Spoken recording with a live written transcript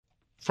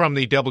From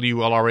the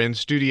WLRN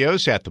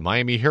studios at the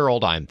Miami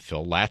Herald, I'm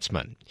Phil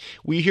Latzman.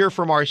 We hear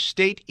from our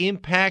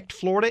StateImpact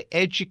Florida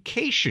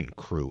education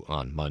crew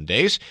on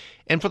Mondays.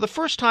 And for the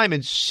first time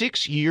in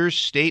 6 years,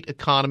 state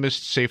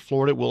economists say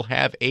Florida will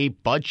have a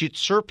budget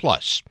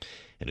surplus.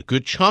 And a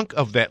good chunk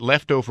of that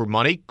leftover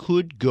money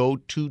could go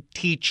to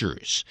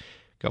teachers.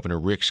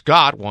 Governor Rick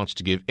Scott wants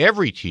to give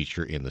every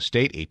teacher in the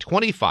state a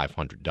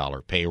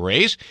 $2,500 pay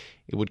raise.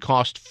 It would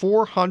cost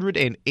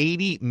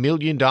 $480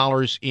 million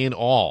in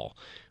all,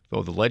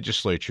 though the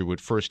legislature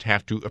would first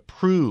have to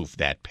approve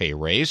that pay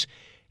raise.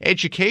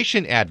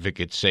 Education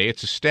advocates say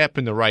it's a step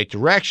in the right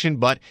direction,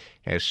 but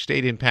as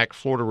StateImpact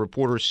Florida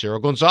reporter Sarah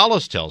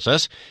Gonzalez tells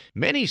us,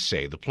 many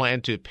say the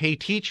plan to pay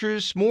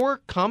teachers more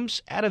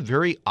comes at a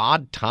very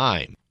odd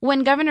time.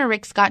 When Governor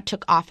Rick Scott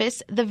took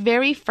office, the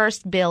very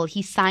first bill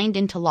he signed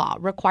into law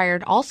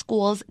required all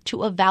schools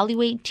to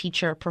evaluate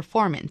teacher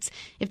performance.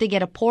 If they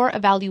get a poor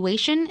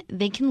evaluation,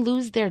 they can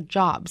lose their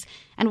jobs,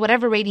 and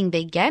whatever rating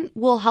they get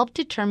will help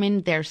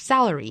determine their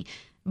salary.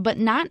 But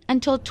not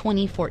until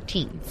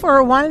 2014. For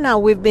a while now,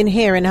 we've been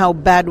hearing how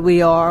bad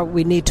we are.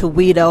 We need to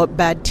weed out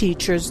bad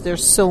teachers.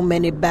 There's so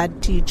many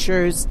bad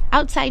teachers.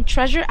 Outside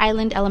Treasure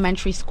Island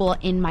Elementary School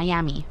in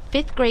Miami,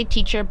 fifth grade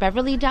teacher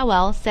Beverley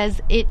Dowell says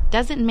it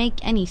doesn't make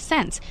any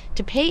sense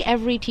to pay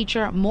every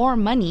teacher more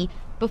money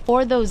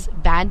before those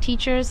bad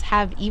teachers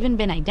have even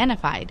been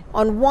identified.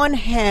 On one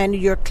hand,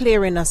 you're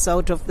clearing us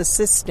out of the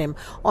system.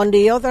 On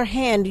the other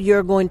hand,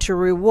 you're going to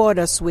reward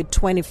us with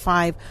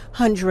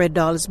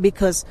 $2,500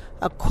 because,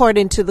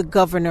 according to the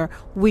governor,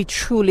 we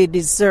truly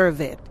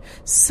deserve it.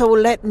 So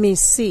let me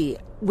see.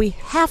 We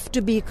have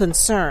to be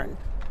concerned.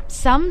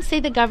 Some say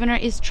the governor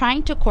is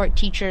trying to court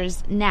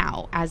teachers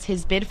now as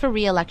his bid for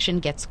re-election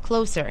gets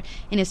closer.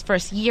 In his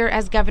first year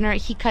as governor,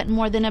 he cut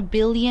more than $1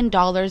 billion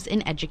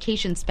in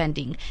education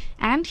spending.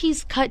 And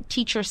he's cut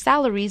teacher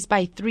salaries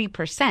by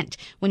 3%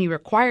 when he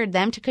required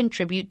them to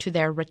contribute to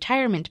their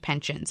retirement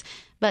pensions.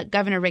 But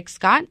Governor Rick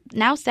Scott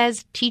now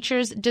says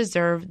teachers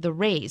deserve the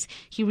raise.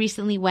 He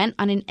recently went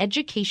on an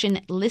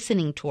education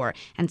listening tour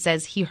and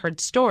says he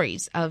heard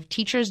stories of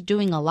teachers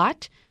doing a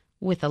lot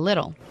with a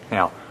little.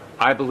 Now,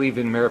 I believe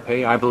in merit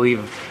pay, I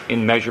believe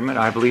in measurement,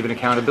 I believe in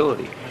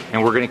accountability,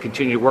 and we're going to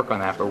continue to work on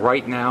that. But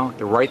right now,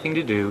 the right thing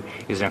to do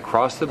is an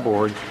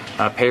across-the-board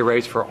pay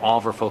raise for all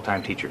of our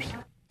full-time teachers.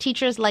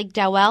 Teachers like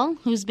Dowell,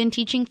 who's been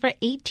teaching for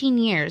 18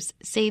 years,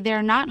 say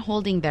they're not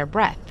holding their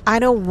breath. I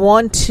don't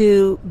want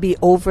to be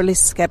overly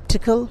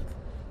skeptical,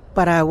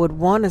 but I would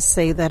want to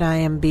say that I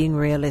am being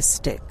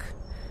realistic.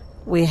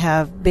 We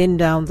have been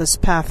down this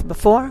path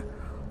before,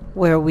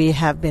 where we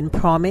have been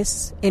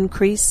promised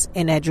increase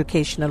in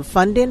educational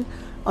funding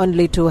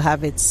only to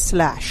have it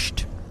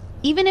slashed.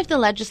 Even if the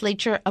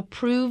legislature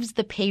approves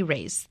the pay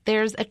raise,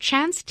 there's a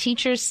chance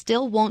teachers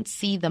still won't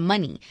see the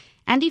money.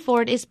 Andy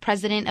Ford is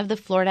president of the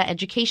Florida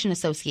Education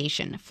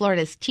Association,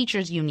 Florida's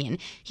teachers union.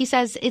 He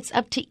says it's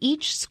up to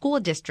each school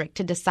district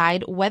to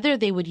decide whether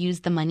they would use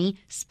the money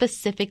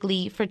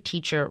specifically for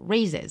teacher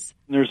raises.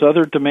 There's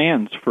other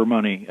demands for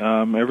money.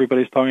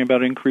 Everybody's talking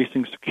about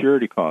increasing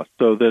security costs,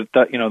 so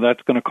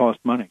that's going to cost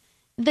money.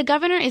 The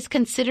governor is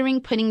considering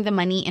putting the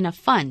money in a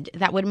fund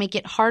that would make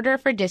it harder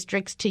for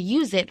districts to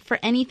use it for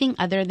anything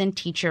other than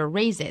teacher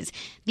raises.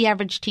 The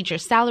average teacher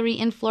salary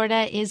in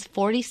Florida is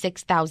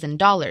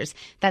 $46,000.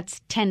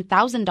 That's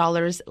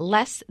 $10,000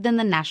 less than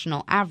the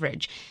national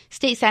average.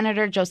 State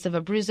Senator Joseph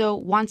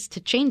Abruzzo wants to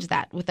change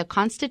that with a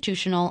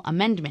constitutional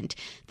amendment.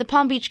 The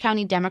Palm Beach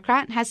County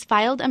Democrat has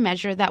filed a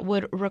measure that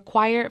would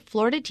require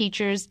Florida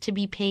teachers to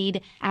be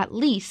paid at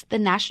least the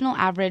national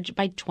average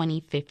by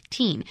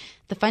 2015.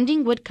 The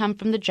funding would come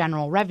from the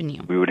general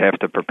revenue. We would have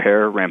to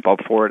prepare, ramp up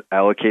for it,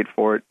 allocate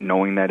for it,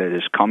 knowing that it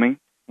is coming.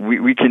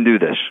 We can do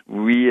this.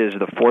 We, as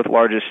the fourth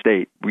largest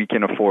state, we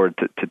can afford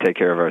to take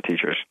care of our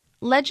teachers.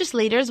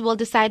 Legislators will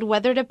decide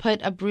whether to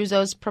put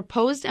Abruzzo's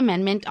proposed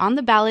amendment on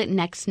the ballot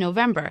next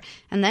November,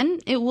 and then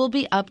it will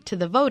be up to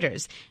the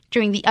voters.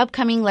 During the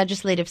upcoming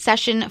legislative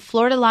session,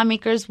 Florida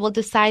lawmakers will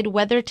decide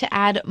whether to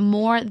add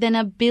more than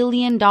 $1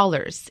 billion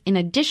in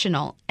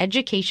additional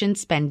education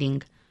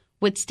spending.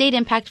 With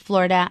StateImpact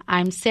Florida,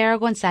 I'm Sarah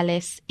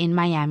Gonzalez in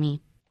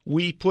Miami.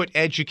 We put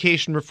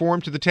education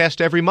reform to the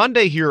test every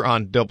Monday here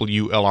on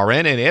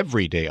WLRN and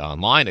every day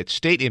online at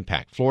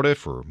StateImpact Florida.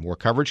 For more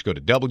coverage, go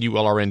to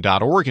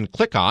WLRN.org and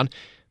click on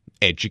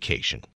Education.